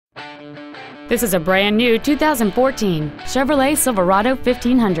This is a brand new 2014 Chevrolet Silverado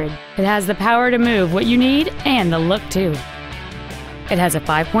 1500. It has the power to move what you need and the look too. It has a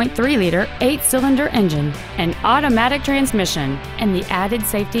 5.3-liter 8-cylinder engine, an automatic transmission, and the added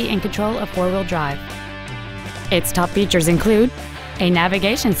safety and control of 4-wheel drive. Its top features include a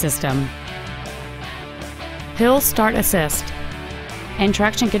navigation system, hill start assist, and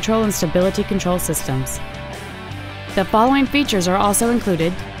traction control and stability control systems. The following features are also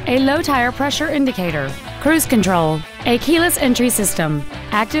included: a low tire pressure indicator, cruise control, a keyless entry system,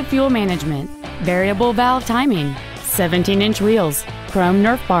 active fuel management, variable valve timing, 17-inch wheels, chrome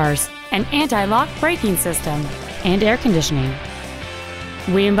Nerf bars, an anti-lock braking system, and air conditioning.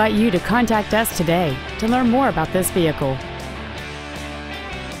 We invite you to contact us today to learn more about this vehicle.